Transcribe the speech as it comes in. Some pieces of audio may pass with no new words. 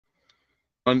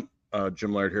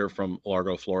Jim Laird here from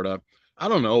Largo, Florida. I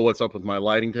don't know what's up with my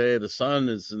lighting today. The sun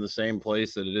is in the same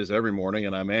place that it is every morning,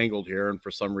 and I'm angled here. And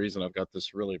for some reason, I've got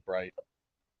this really bright,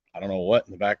 I don't know what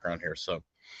in the background here. So,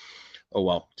 oh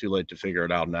well, too late to figure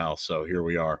it out now. So here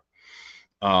we are.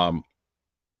 Um,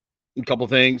 a couple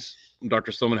things.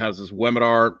 Dr. Stillman has this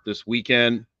webinar this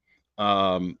weekend,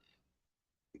 um,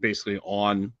 basically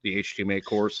on the HTMA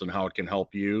course and how it can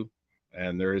help you.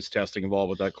 And there is testing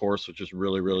involved with that course, which is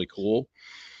really, really cool.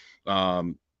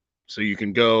 So you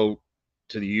can go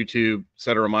to the YouTube,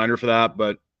 set a reminder for that.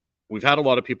 But we've had a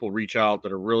lot of people reach out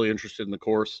that are really interested in the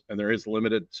course, and there is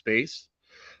limited space.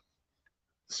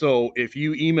 So if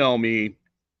you email me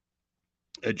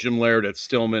at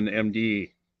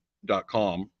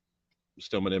jimlaird@stillmanmd.com,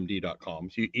 stillmanmd.com,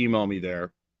 if you email me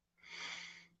there,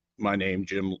 my name,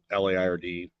 Jim, Laird,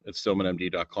 at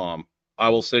stillmanmd.com, I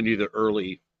will send you the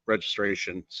early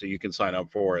registration so you can sign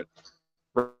up for it.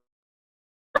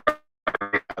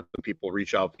 People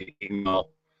reach out via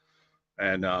email,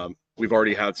 and we've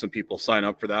already had some people sign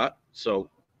up for that. So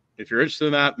if you're interested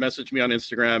in that, message me on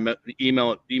Instagram,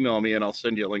 email me, and I'll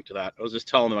send you a link to that. I was just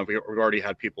telling them we've already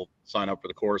had people sign up for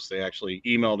the course. They actually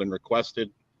emailed and requested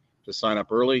to sign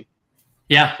up early.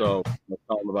 Yeah. So I'll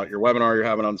tell them about your webinar you're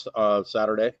having on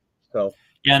Saturday. So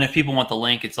yeah, and if people want the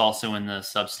link, it's also in the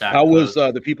Substack. How was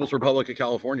the People's Republic of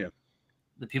California?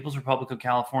 The People's Republic of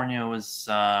California was.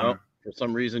 For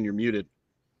some reason, you're muted.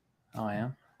 Oh, I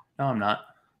am? No, I'm not.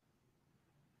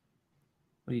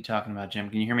 What are you talking about, Jim?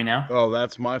 Can you hear me now? Oh,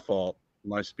 that's my fault.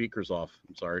 My speaker's off.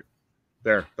 I'm sorry.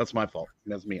 There, that's my fault.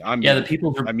 That's me. I muted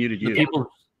you.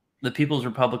 The People's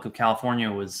Republic of California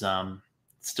was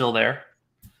still there.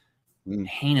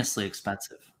 Heinously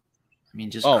expensive. I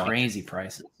mean, just crazy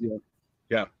prices.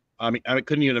 Yeah. I mean, I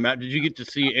couldn't even imagine. Did you get to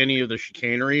see any of the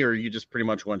chicanery, or you just pretty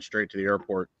much went straight to the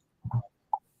airport?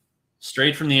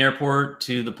 Straight from the airport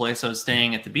to the place I was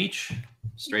staying at the beach.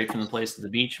 Straight from the place to the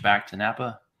beach back to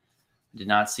Napa. Did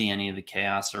not see any of the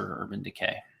chaos or urban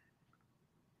decay.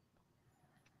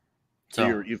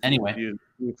 So anyway, you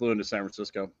flew into San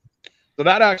Francisco. So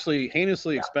that actually,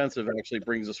 heinously expensive, actually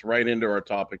brings us right into our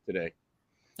topic today.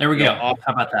 There we go. How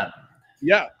about that?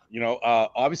 Yeah,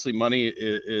 obviously money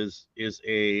is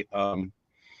a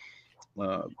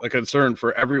concern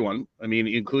for everyone. I mean,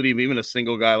 including even a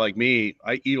single guy like me.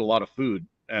 I eat a lot of food,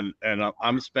 and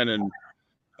I'm spending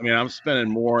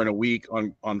more in a week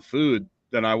on food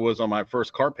than I was on my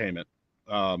first car payment.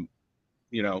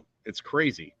 It's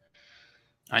crazy.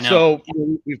 I know. So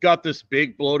we've got this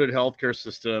big bloated healthcare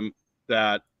system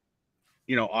that,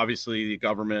 obviously the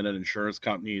government and insurance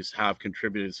companies have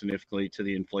contributed significantly to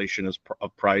the inflation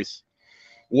of price.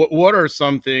 What are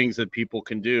some things that people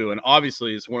can do? And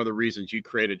obviously it's one of the reasons you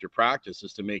created your practice,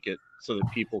 is to make it so that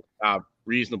people have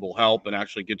reasonable help and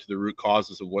actually get to the root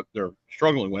causes of what they're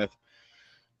struggling with.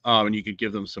 And you could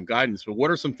give them some guidance. But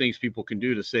what are some things people can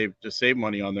do to save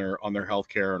money on their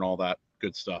healthcare and all that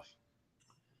good stuff?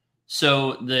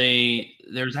 So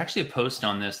there's actually a post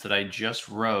on this that I just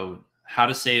wrote, how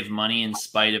to save money in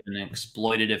spite of an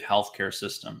exploitative healthcare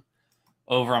system,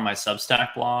 over on my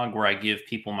Substack blog, where I give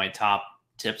people my top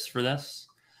tips for this.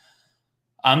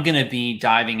 I'm going to be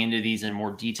diving into these in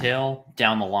more detail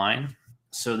down the line.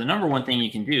 So the number one thing you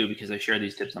can do, because I share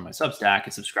these tips on my Substack,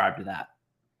 is subscribe to that.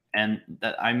 And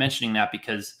I'm mentioning that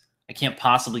because I can't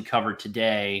possibly cover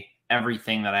today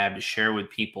everything that I have to share with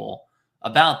people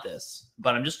about this,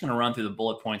 but I'm just going to run through the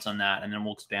bullet points on that, and then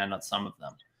we'll expand on some of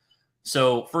them.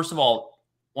 So first of all,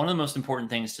 one of the most important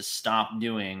things to stop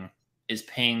doing is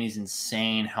paying these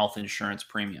insane health insurance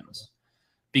premiums,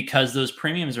 because those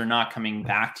premiums are not coming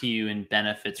back to you in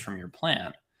benefits from your plan.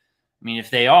 I mean,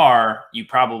 if they are, you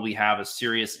probably have a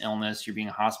serious illness, you're being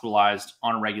hospitalized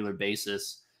on a regular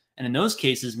basis. And in those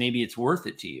cases, maybe it's worth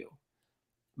it to you.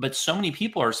 But so many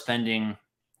people are spending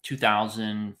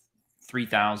 $2,000,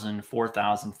 $3,000,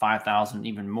 $4,000, $5,000,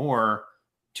 even more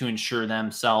to insure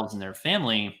themselves and their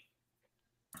family.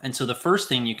 And so the first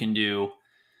thing you can do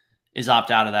is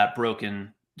opt out of that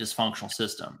broken, dysfunctional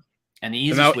system. And the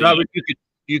easiest way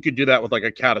you could do that with like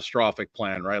a catastrophic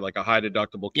plan, right? Like a high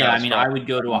deductible. Yeah, I mean, I would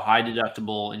go to a high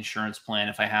deductible insurance plan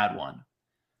if I had one.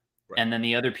 Right. And then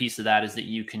the other piece of that is that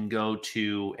you can go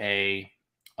to a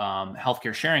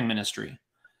healthcare sharing ministry.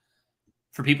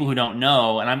 For people who don't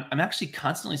know, and I'm actually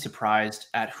constantly surprised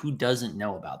at who doesn't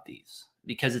know about these,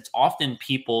 because it's often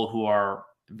people who are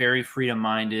very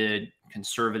freedom-minded,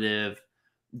 conservative,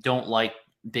 don't like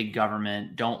big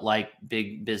government, don't like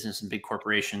big business and big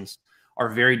corporations, are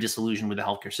very disillusioned with the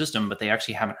healthcare system, but they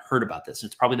actually haven't heard about this.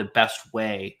 It's probably the best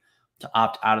way to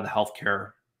opt out of the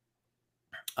healthcare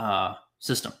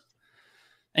system.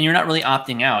 And you're not really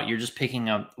opting out. You're just picking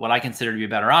up what I consider to be a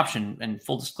better option. And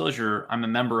full disclosure, I'm a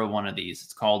member of one of these.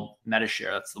 It's called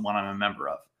MediShare. That's the one I'm a member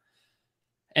of.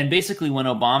 And basically, when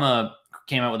Obama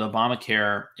came out with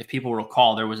Obamacare, if people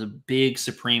recall, there was a big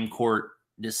Supreme Court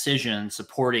decision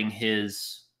supporting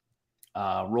his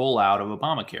rollout of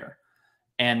Obamacare.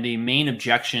 And the main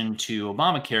objection to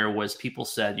Obamacare was people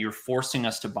said, you're forcing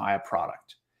us to buy a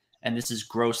product, and this is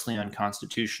grossly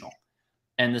unconstitutional.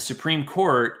 And the Supreme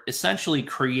Court essentially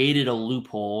created a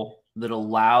loophole that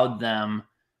allowed them,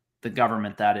 the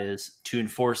government that is, to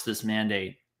enforce this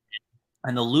mandate.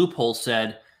 And the loophole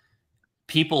said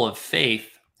people of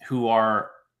faith who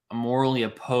are morally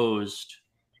opposed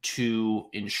to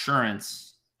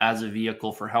insurance as a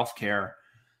vehicle for healthcare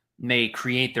may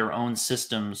create their own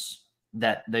systems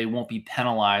that they won't be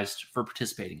penalized for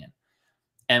participating in.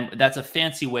 And that's a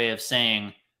fancy way of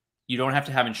saying you don't have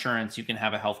to have insurance. You can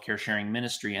have a healthcare sharing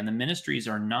ministry. And the ministries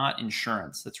are not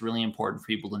insurance. That's really important for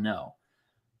people to know.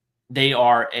 They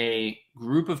are a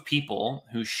group of people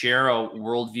who share a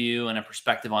worldview and a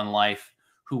perspective on life,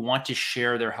 who want to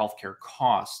share their healthcare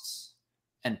costs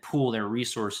and pool their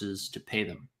resources to pay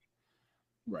them.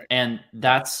 Right. And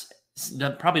that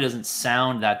probably doesn't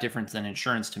sound that different than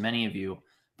insurance to many of you,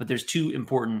 but there's two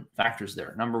important factors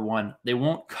there. Number one, they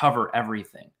won't cover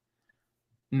everything.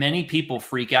 Many people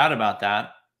freak out about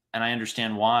that, and I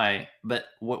understand why. But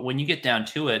when you get down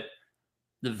to it,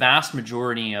 the vast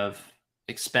majority of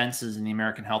expenses in the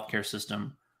American healthcare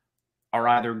system are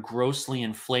either grossly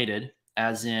inflated,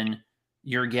 as in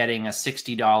you're getting a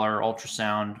 $60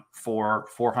 ultrasound for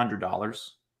 $400,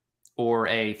 or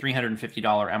a $350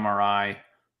 MRI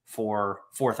for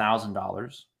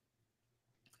 $4,000.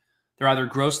 They're either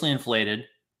grossly inflated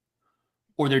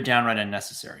or they're downright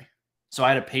unnecessary. So I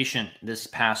had a patient this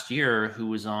past year who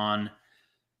was on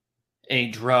a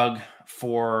drug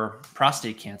for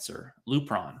prostate cancer,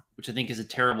 Lupron, which I think is a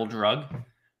terrible drug.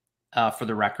 For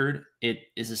the record, it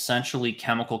is essentially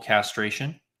chemical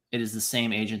castration. It is the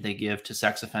same agent they give to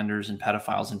sex offenders and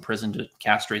pedophiles in prison to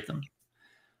castrate them.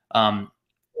 Or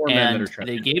men that are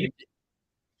they gave it.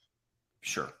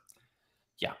 Sure.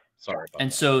 Yeah. Sorry about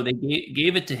and that. So they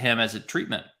gave it to him as a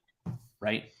treatment,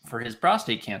 right, for his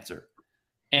prostate cancer.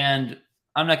 And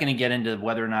I'm not going to get into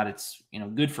whether or not it's,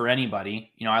 good for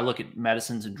anybody. I look at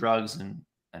medicines and drugs and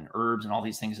herbs and all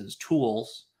these things as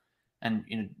tools. And,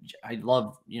 I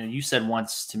love, you said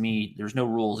once to me, there's no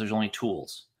rules, there's only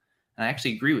tools. And I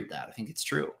actually agree with that. I think it's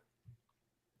true.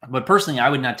 But personally, I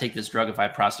would not take this drug if I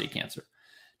had prostate cancer.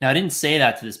 Now, I didn't say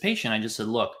that to this patient. I just said,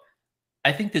 look,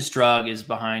 I think this drug is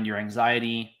behind your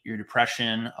anxiety, your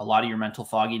depression, a lot of your mental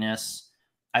fogginess.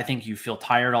 I think you feel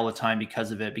tired all the time because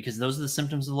of it, because those are the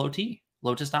symptoms of low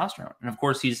testosterone. And of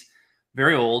course, he's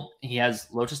very old. He has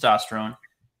low testosterone.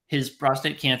 His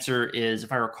prostate cancer is,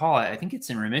 if I recall, I think it's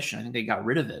in remission. I think they got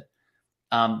rid of it.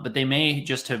 But they may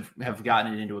just have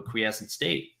gotten it into a quiescent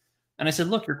state. And I said,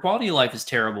 look, your quality of life is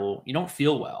terrible. You don't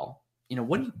feel well.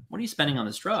 What are you spending on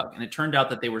this drug? And it turned out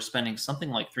that they were spending something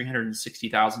like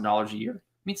 $360,000 a year.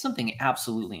 I mean, something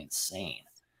absolutely insane,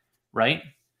 right?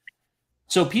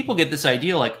 So people get this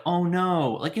idea like, oh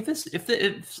no, like if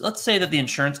let's say that the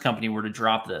insurance company were to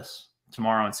drop this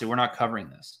tomorrow and say, we're not covering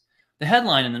this. The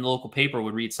headline in the local paper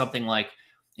would read something like,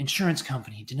 insurance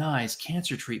company denies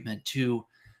cancer treatment to,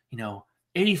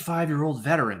 85-year-old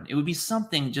veteran. It would be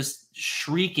something just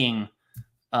shrieking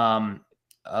of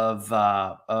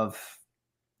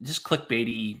just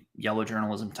clickbaity yellow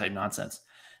journalism type nonsense.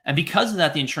 And because of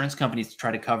that, the insurance companies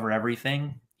try to cover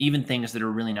everything, even things that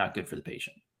are really not good for the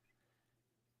patient.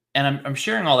 And I'm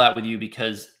sharing all that with you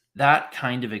because that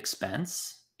kind of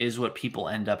expense is what people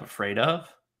end up afraid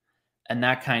of. And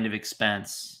that kind of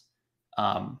expense,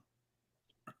 I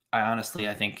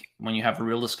think when you have a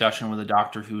real discussion with a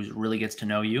doctor who really gets to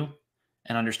know you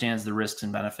and understands the risks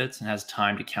and benefits and has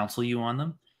time to counsel you on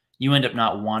them, you end up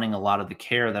not wanting a lot of the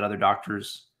care that other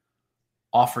doctors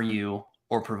offer you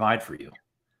or provide for you.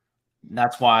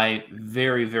 That's why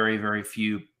very, very, very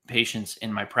few patients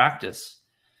in my practice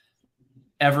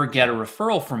ever get a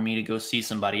referral from me to go see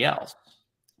somebody else.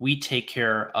 We take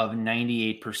care of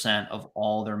 98% of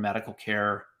all their medical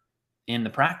care in the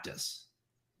practice.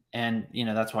 And,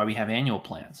 that's why we have annual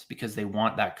plans, because they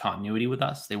want that continuity with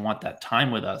us. They want that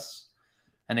time with us,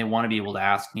 and they want to be able to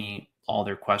ask me all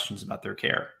their questions about their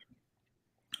care.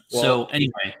 Well, so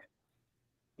anyway,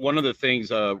 one of the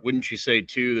things, wouldn't you say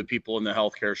too, the people in the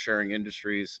healthcare sharing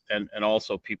industries and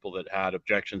also people that had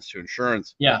objections to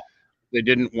insurance, they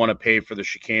didn't want to pay for the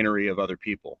chicanery of other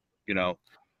people,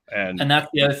 and that's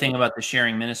the other thing about the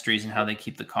sharing ministries and how they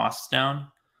keep the costs down.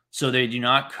 So they do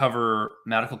not cover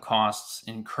medical costs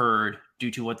incurred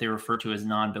due to what they refer to as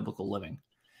non-biblical living.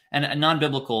 And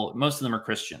non-biblical, most of them are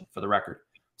Christian, for the record.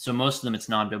 So most of them, it's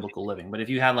non-biblical living. But if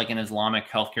you had like an Islamic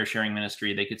healthcare sharing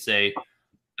ministry, they could say,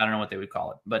 I don't know what they would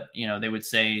call it, but they would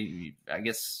say, I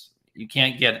guess you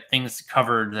can't get things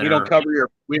covered that we don't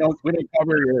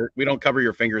cover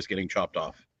your fingers getting chopped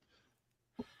off.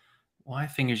 Why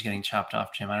fingers getting chopped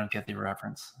off, Jim? I don't get the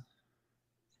reference.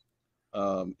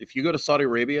 If you go to Saudi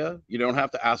Arabia, you don't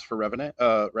have to ask for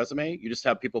resume. You just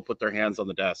have people put their hands on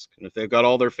the desk, and if they've got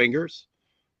all their fingers,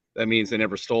 that means they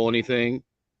never stole anything.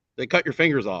 They cut your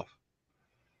fingers off.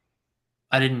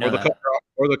 I didn't know that.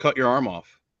 Or they cut your arm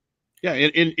off. Yeah,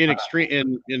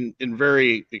 in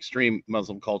very extreme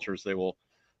Muslim cultures, they will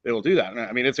do that.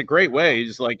 I mean, it's a great way.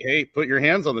 Just like, hey, put your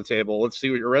hands on the table. Let's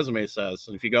see what your resume says.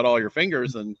 And if you got all your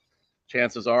fingers, then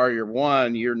chances are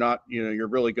you're not, you're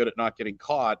really good at not getting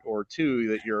caught, or two,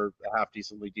 that you're a half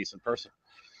decent person.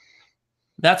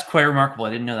 That's quite remarkable. I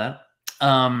didn't know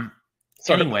that.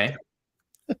 Anyway,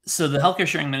 so the healthcare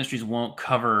sharing ministries won't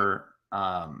cover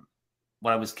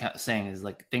what I was saying is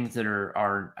like things that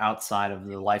are outside of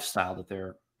the lifestyle that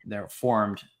they're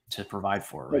formed to provide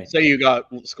for, right? Let's say you got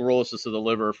sclerosis of the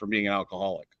liver from being an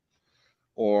alcoholic,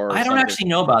 or I don't actually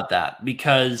know about that,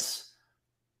 because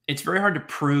it's very hard to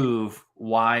prove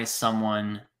why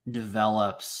someone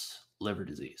develops liver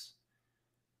disease,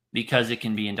 because it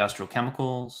can be industrial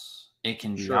chemicals, it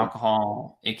can be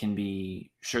alcohol, it can be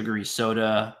sugary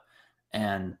soda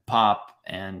and pop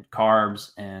and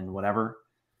carbs and whatever.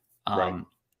 Right.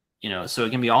 So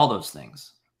it can be all those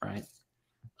things, right?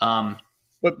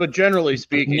 But generally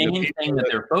speaking, the main thing that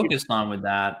they're focused on with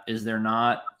that is they're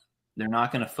not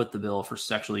going to foot the bill for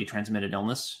sexually transmitted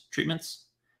illness treatments.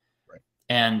 Right.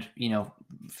 And,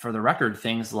 for the record,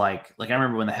 things like I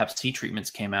remember when the Hep C treatments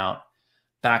came out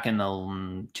back in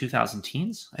the 2000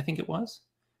 teens, I think it was.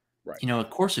 Right. A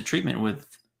course of treatment with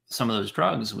some of those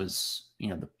drugs was,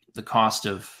 the cost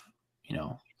of,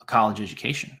 a college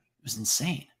education. It was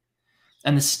insane.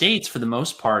 And the states, for the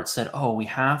most part, said, "Oh, we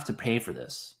have to pay for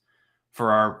this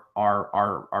for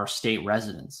our state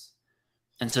residents,"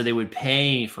 and so they would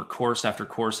pay for course after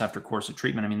course after course of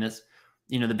treatment. I mean, this,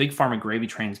 the big pharma gravy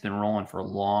train's been rolling for a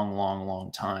long, long,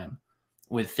 long time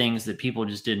with things that people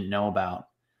just didn't know about,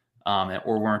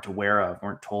 or weren't aware of,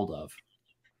 weren't told of.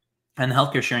 And the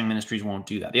healthcare sharing ministries won't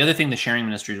do that. The other thing the sharing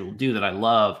ministries will do that I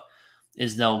love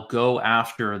is they'll go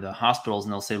after the hospitals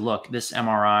and they'll say, "Look, this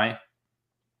MRI,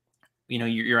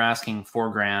 you're asking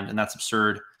 $4,000 and that's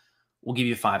absurd. We'll give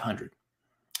you 500.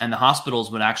 And the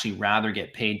hospitals would actually rather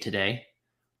get paid today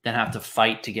than have to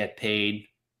fight to get paid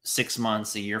 6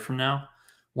 months, a year from now.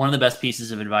 One of the best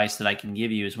pieces of advice that I can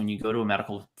give you is when you go to a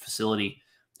medical facility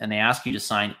and they ask you to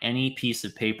sign any piece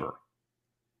of paper,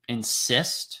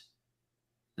 insist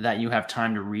that you have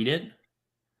time to read it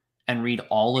and read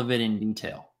all of it in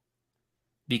detail,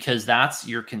 because that's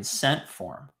your consent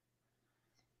form.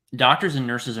 Doctors and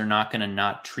nurses are not going to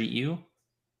not treat you,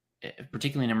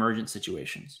 particularly in emergent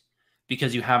situations,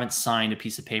 because you haven't signed a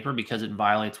piece of paper, because it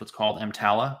violates what's called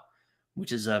EMTALA,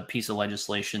 which is a piece of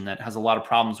legislation that has a lot of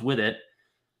problems with it,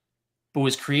 but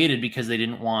was created because they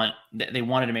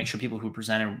wanted to make sure people who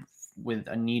presented with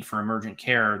a need for emergent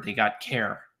care, they got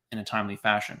care in a timely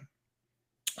fashion.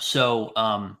 So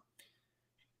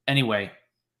anyway,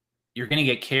 you're going to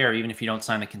get care even if you don't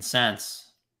sign the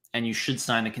consents, and you should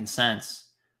sign the consents.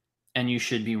 And you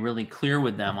should be really clear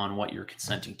with them on what you're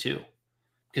consenting to.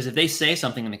 Because if they say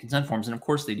something in the consent forms, and of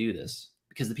course they do this,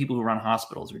 because the people who run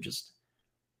hospitals are just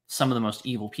some of the most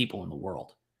evil people in the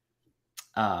world.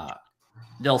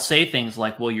 They'll say things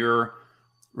like, well,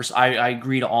 I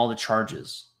agree to all the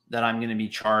charges that I'm going to be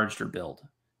charged or billed.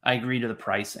 I agree to the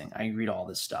pricing. I agree to all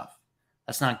this stuff.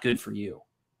 That's not good for you.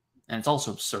 And it's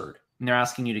also absurd. And they're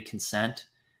asking you to consent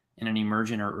in an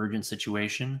emergent or urgent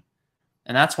situation.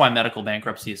 And that's why medical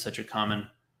bankruptcy is such a common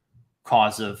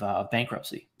cause of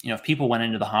bankruptcy. If people went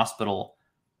into the hospital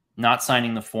not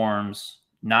signing the forms,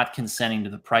 not consenting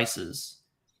to the prices,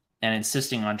 and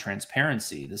insisting on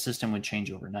transparency, the system would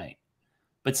change overnight.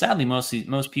 But sadly,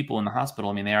 most people in the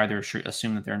hospital, they either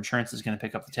assume that their insurance is going to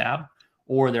pick up the tab,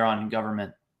 or they're on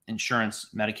government insurance,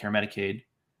 Medicare, Medicaid,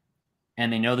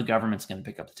 and they know the government's going to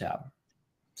pick up the tab.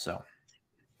 So,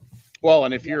 well,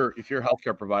 and if your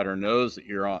healthcare provider knows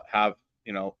that have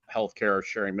healthcare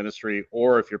sharing ministry,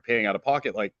 or if you're paying out of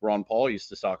pocket, like Ron Paul used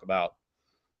to talk about,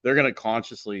 they're going to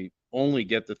consciously only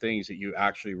get the things that you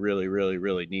actually really, really,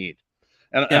 really need.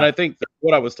 And I think that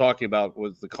what I was talking about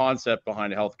was the concept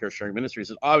behind healthcare sharing ministries.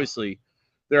 Is obviously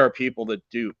there are people that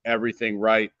do everything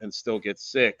right and still get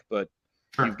sick, but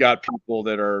you've got people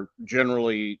that are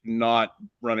generally not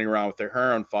running around with their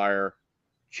hair on fire.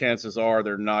 Chances are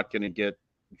they're not going to get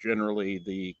generally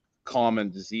the common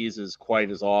diseases quite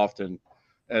as often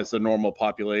as the normal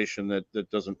population that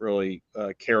doesn't really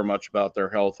care much about their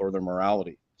health or their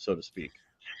morality, so to speak.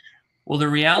 Well, the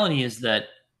reality is that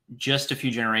just a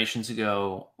few generations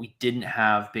ago, we didn't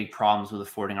have big problems with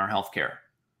affording our healthcare.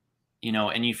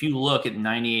 And if you look at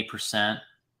 98%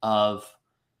 of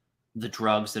the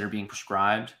drugs that are being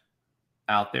prescribed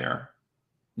out there,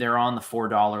 they're on the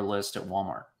 $4 list at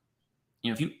Walmart.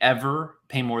 If you ever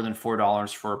pay more than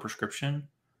 $4 for a prescription,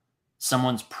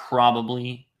 someone's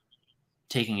probably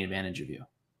taking advantage of you.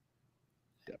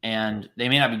 Yep. And they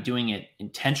may not be doing it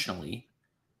intentionally.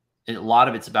 A lot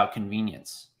of it's about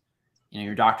convenience.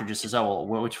 Your doctor just says, oh,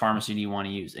 well, which pharmacy do you want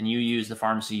to use? And you use the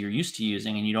pharmacy you're used to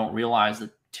using, and you don't realize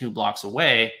that 2 blocks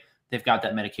away, they've got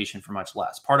that medication for much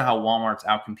less. Part of how Walmart's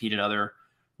outcompeted other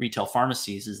retail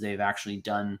pharmacies is they've actually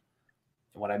done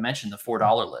what I mentioned, the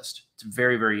 $4 list. It's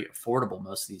very, very affordable,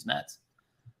 most of these meds.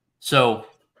 So,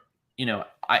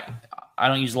 I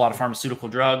don't use a lot of pharmaceutical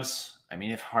drugs. I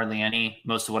mean, if hardly any.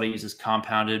 Most of what I use is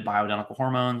compounded bioidentical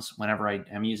hormones whenever I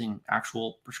am using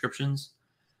actual prescriptions,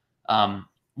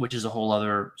 which is a whole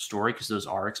other story because those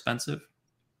are expensive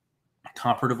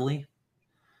comparatively.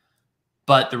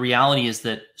 But the reality is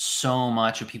that so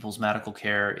much of people's medical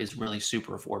care is really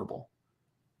super affordable.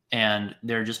 And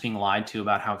they're just being lied to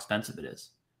about how expensive it is.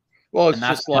 Well, it's and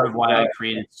that's just part like of why I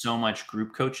created so much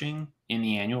group coaching in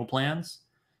the annual plans.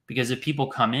 Because if people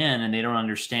come in and they don't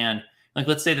understand, like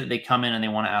let's say that they come in and they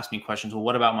want to ask me questions. Well,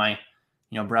 what about my,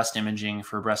 breast imaging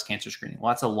for breast cancer screening? Well,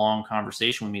 that's a long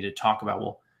conversation with me to talk about,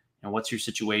 well, what's your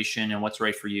situation and what's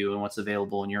right for you and what's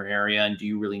available in your area and do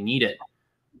you really need it?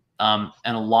 And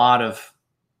a lot of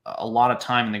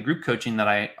time in the group coaching that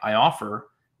I offer,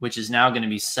 which is now going to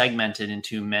be segmented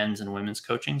into men's and women's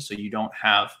coaching. So you don't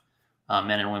have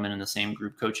men and women in the same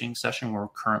group coaching session. We're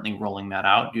currently rolling that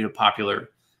out due to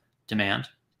popular demand.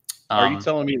 Are you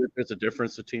telling me that there's a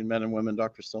difference between men and women,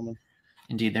 Dr. Stillman?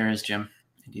 Indeed, there is, Jim.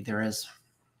 Indeed, there is.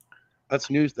 That's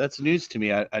news. That's news to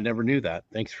me. I never knew that.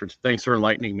 Thanks for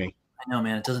enlightening me. I know,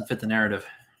 man. It doesn't fit the narrative.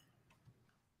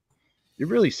 You're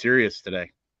really serious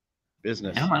today.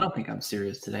 Business. No, I don't think I'm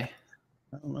serious today.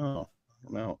 I don't know.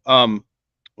 What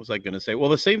was I going to say? Well,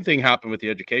 the same thing happened with the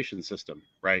education system,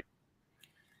 right?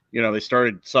 They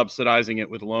started subsidizing it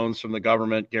with loans from the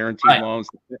government, guaranteed loans.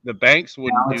 The banks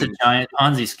wouldn't do. It's a giant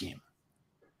Ponzi scheme.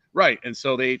 Right. And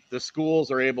so the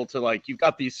schools are able to, you've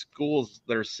got these schools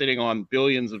that are sitting on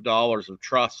billions of dollars of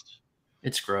trust.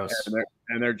 It's gross.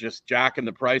 And they're just jacking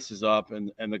the prices up,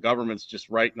 and the government's just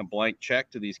writing a blank check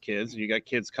to these kids. And you got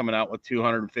kids coming out with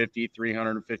 $250,000,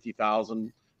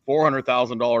 $350,000,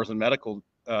 $400,000 in medical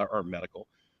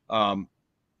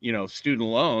student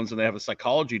loans, and they have a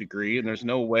psychology degree, and there's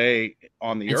no way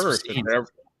on the earth that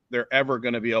they're ever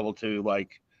going to be able to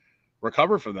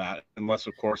recover from that, unless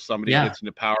of course somebody gets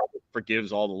into power that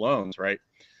forgives all the loans, right?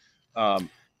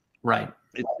 Right.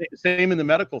 It's same in the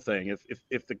medical thing.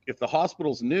 If the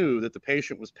hospitals knew that the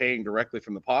patient was paying directly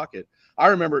from the pocket, I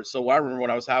remember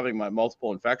when I was having my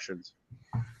multiple infections,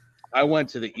 I went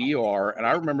to the ER, and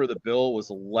I remember the bill was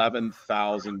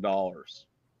 $11,000,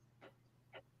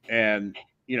 and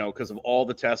because of all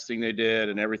the testing they did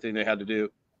and everything they had to do.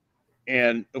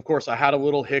 And of course, I had a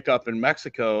little hiccup in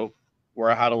Mexico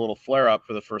where I had a little flare up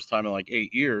for the first time in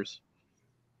 8 years.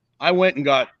 I went and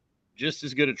got just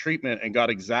as good a treatment and got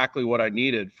exactly what I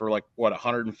needed for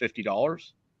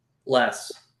 $150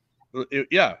 less. I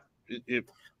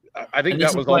think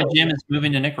that was why Jim is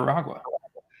moving to Nicaragua.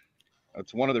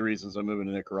 That's one of the reasons I'm moving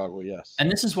to Nicaragua. Yes. And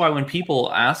this is why when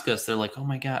people ask us, they're like, oh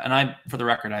my God. And for the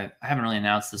record, I haven't really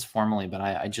announced this formally, but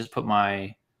I just put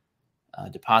my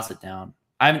deposit down.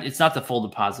 It's not the full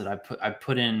deposit. I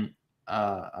put in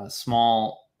a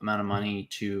small amount of money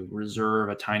to reserve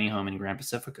a tiny home in Grand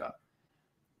Pacifica.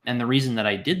 And the reason that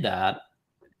I did that,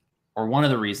 or one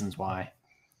of the reasons why,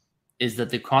 is that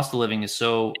the cost of living is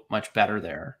so much better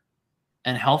there.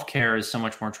 And healthcare is so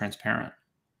much more transparent.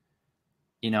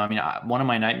 One of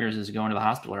my nightmares is going to the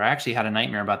hospital. Or I actually had a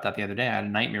nightmare about that the other day. I had a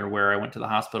nightmare where I went to the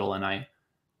hospital and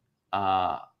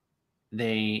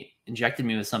they injected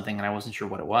me with something and I wasn't sure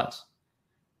what it was.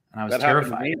 And I was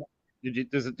terrified.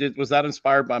 Was that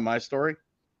inspired by my story?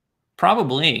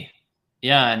 Probably.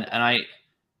 Yeah. And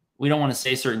we don't want to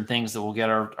say certain things that will get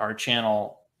our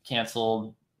channel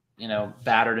canceled,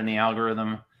 battered in the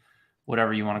algorithm,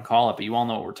 whatever you want to call it. But you all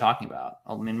know what we're talking about.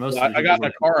 I mean, I got in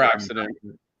a car accident.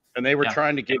 And they were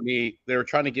trying to give me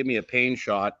a pain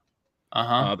shot.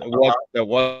 That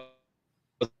wasn't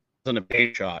a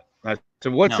pain shot. I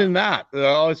said, "What's in that?"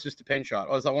 Oh, it's just a pain shot.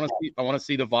 I want to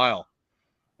see the vial.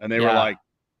 And they were like,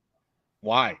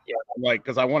 "Why?" Yeah. I'm like,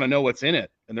 "Because I want to know what's in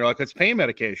it." And they're like, "It's pain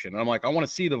medication." And I'm like, "I want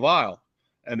to see the vial."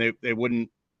 and they wouldn't.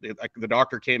 Like the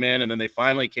doctor came in, and then they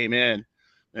finally came in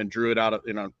and drew it out of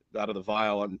out of the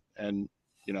vial, and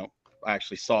I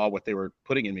actually saw what they were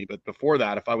putting in me. But before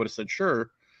that, if I would have said sure,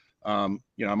 I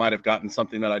might have gotten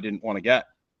something that I didn't want to get.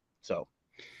 So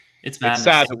it's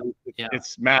sad. Yeah.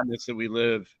 It's madness that we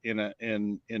live in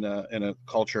a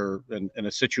culture and in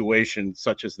a situation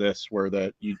such as this, where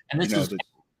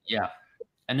yeah.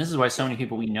 And this is why so many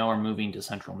people we know are moving to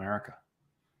Central America.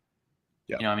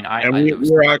 Yeah. I mean,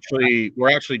 we're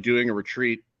actually doing a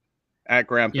retreat at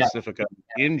Grand Pacifica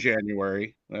in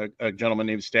January. A gentleman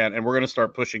named Stan, and we're going to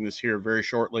start pushing this here very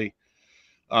shortly.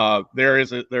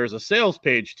 There's a sales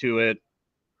page to it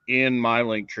in my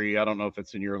link tree. I don't know if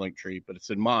it's in your link tree, but it's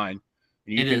in mine.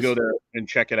 And you can go there and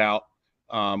check it out.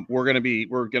 We're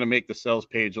gonna make the sales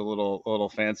page a little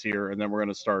fancier, and then we're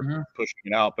gonna start pushing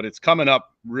it out. But it's coming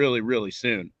up really, really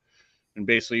soon. And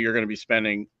basically, you're going to be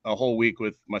spending a whole week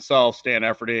with myself, Stan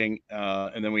Efferding,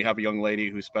 and then we have a young lady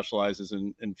who specializes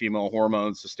in female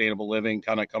hormones, sustainable living,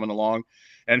 kind of coming along.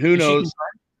 And who knows?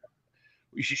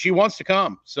 She wants to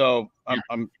come, so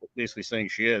I'm basically saying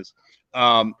she is.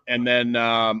 And then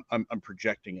I'm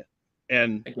projecting it,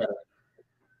 and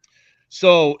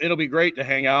so it'll be great to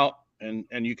hang out.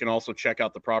 And you can also check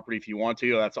out the property if you want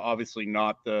to. That's obviously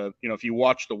not if you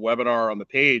watch the webinar on the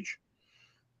page.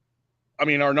 I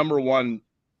mean, our number one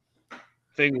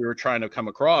thing we were trying to come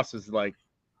across is like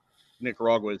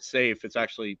Nicaragua is safe. It's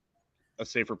actually a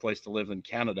safer place to live than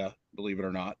Canada, believe it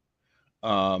or not.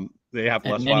 They have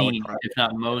less violent crime, if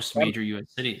not most major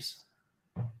U.S. cities.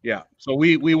 Yeah. So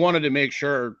we wanted to make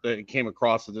sure that it came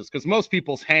across as this, because most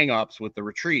people's hangups with the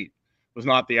retreat was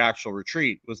not the actual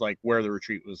retreat, it was like where the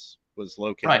retreat was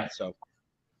located. Right. So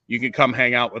you can come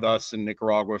hang out with us in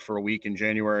Nicaragua for a week in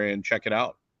January and check it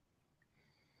out.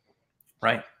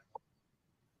 Right.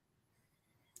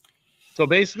 So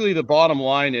basically the bottom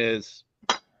line is,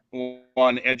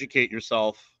 one, educate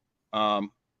yourself.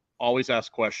 Always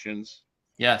ask questions.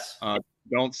 Yes.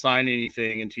 Don't sign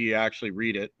anything until you actually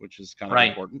read it, which is kind of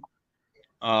important.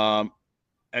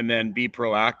 And then be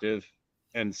proactive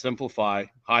and simplify.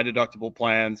 High deductible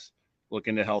plans. Look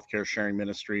into healthcare sharing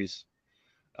ministries.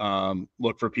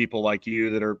 Look for people like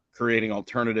you that are creating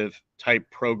alternative type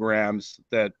programs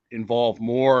that involve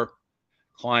more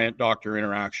client-doctor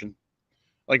interaction.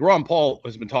 Like Ron Paul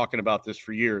has been talking about this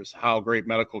for years, how great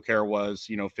medical care was,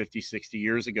 50, 60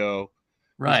 years ago.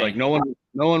 Right. It's like no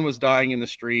one was dying in the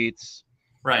streets.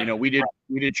 Right. We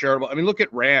did charitable. I mean, look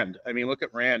at Rand.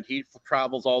 He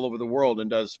travels all over the world and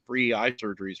does free eye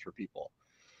surgeries for people,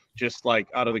 just like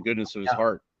out of the goodness of his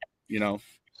heart, So.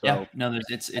 Yeah. No,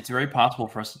 it's very possible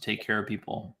for us to take care of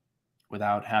people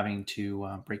without having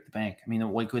to break the bank. I mean,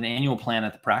 like with an annual plan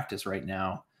at the practice right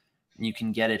now, you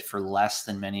can get it for less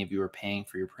than many of you are paying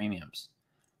for your premiums.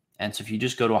 And so if you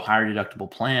just go to a higher deductible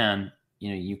plan,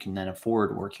 you can then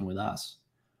afford working with us.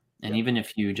 And even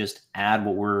if you just add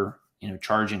what we're,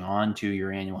 charging on to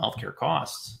your annual healthcare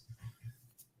costs,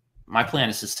 my plan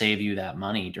is to save you that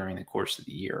money during the course of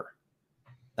the year.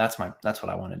 That's what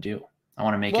I want to do. I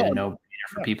want to make it a no-brainer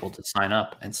for people to sign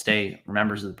up and stay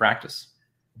members of the practice.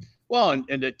 Well, and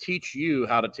to teach you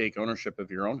how to take ownership of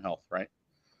your own health, right?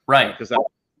 Right. Because that,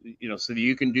 so that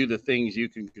you can do the things you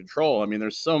can control. I mean,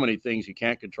 there's so many things you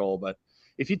can't control, but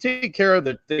if you take care of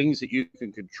the things that you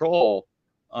can control,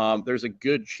 there's a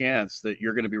good chance that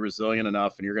you're going to be resilient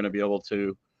enough and you're going to be able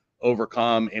to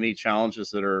overcome any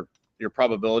challenges your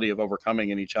probability of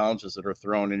overcoming any challenges that are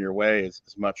thrown in your way is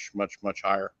much, much, much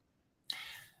higher.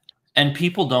 And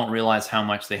people don't realize how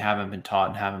much they haven't been taught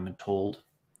and haven't been told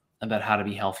about how to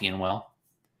be healthy and well.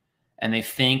 And they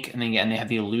think, and they have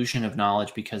the illusion of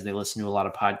knowledge because they listen to a lot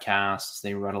of podcasts,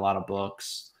 they read a lot of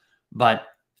books, but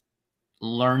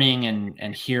learning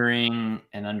and hearing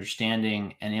and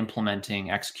understanding and implementing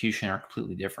execution are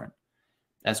completely different.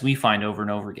 As we find over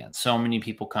and over again, so many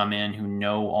people come in who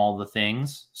know all the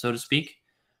things, so to speak,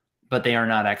 but they are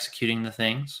not executing the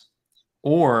things,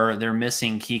 or they're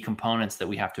missing key components that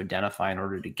we have to identify in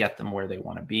order to get them where they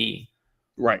want to be.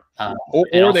 Right.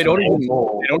 Or they don't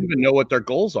even know what their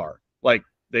goals are. Like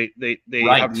they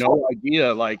have no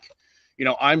idea. Like,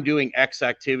 I'm doing X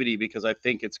activity because I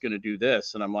think it's going to do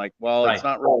this. And I'm like, well, it's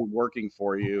not really working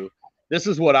for you. This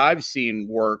is what I've seen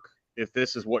work. If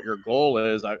this is what your goal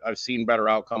is, I've seen better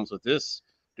outcomes with this,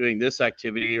 doing this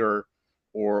activity or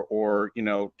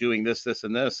doing this,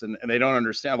 and this. And they don't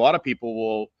understand. A lot of people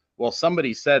will, well,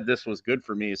 somebody said this was good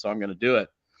for me, so I'm going to do it.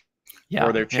 Yeah,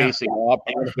 or they're chasing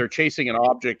an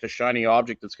object, a shiny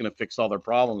object that's going to fix all their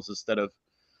problems instead of,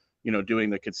 doing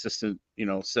the consistent,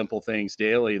 simple things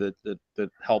daily that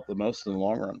help the most in the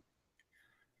long run.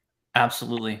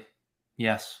 Absolutely.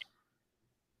 Yes.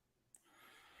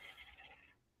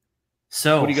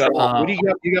 So What do you got? What do you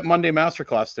got? You got Monday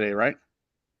masterclass today, right?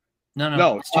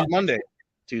 No, it's not Monday.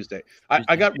 Tuesday.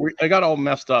 I got all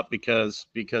messed up because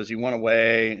you went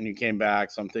away and you came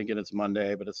back. So I'm thinking it's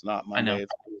Monday, but it's not Monday.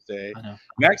 It's Tuesday. I know.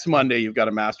 Next Monday you've got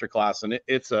a master class, and I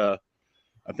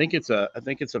think it's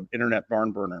an internet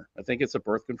barn burner. I think it's a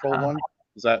birth control one.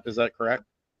 Is that correct?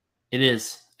 It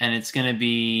is, and it's going to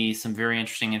be some very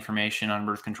interesting information on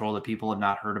birth control that people have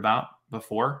not heard about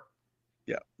before.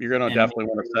 Yeah, you're going to definitely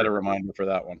want to set a reminder for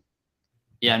that one.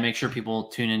 Yeah, and make sure people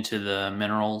tune into the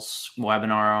minerals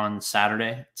webinar on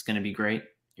Saturday. It's going to be great.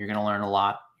 You're going to learn a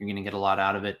lot. You're going to get a lot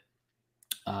out of it.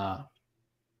 I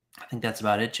think that's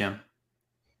about it, Jim.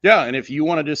 Yeah, and if you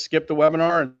want to just skip the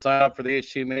webinar and sign up for the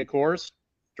HTMA course,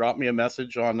 drop me a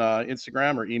message on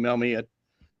Instagram or email me at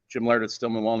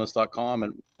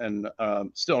jimlaird@stillmanwellness.com and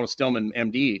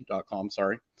stillmanmd.com,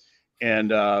 sorry.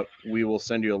 And we will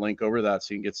send you a link over that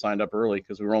so you can get signed up early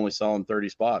because we're only selling 30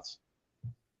 spots.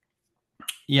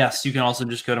 Yes, you can also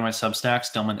just go to my Substack,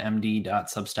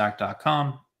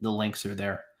 stillmanmd.substack.com. The links are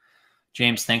there.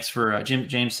 James, thanks for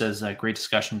James says, great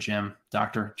discussion, Jim.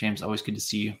 Dr. James, always good to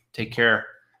see you. Take care.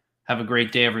 Have a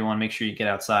great day, everyone. Make sure you get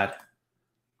outside.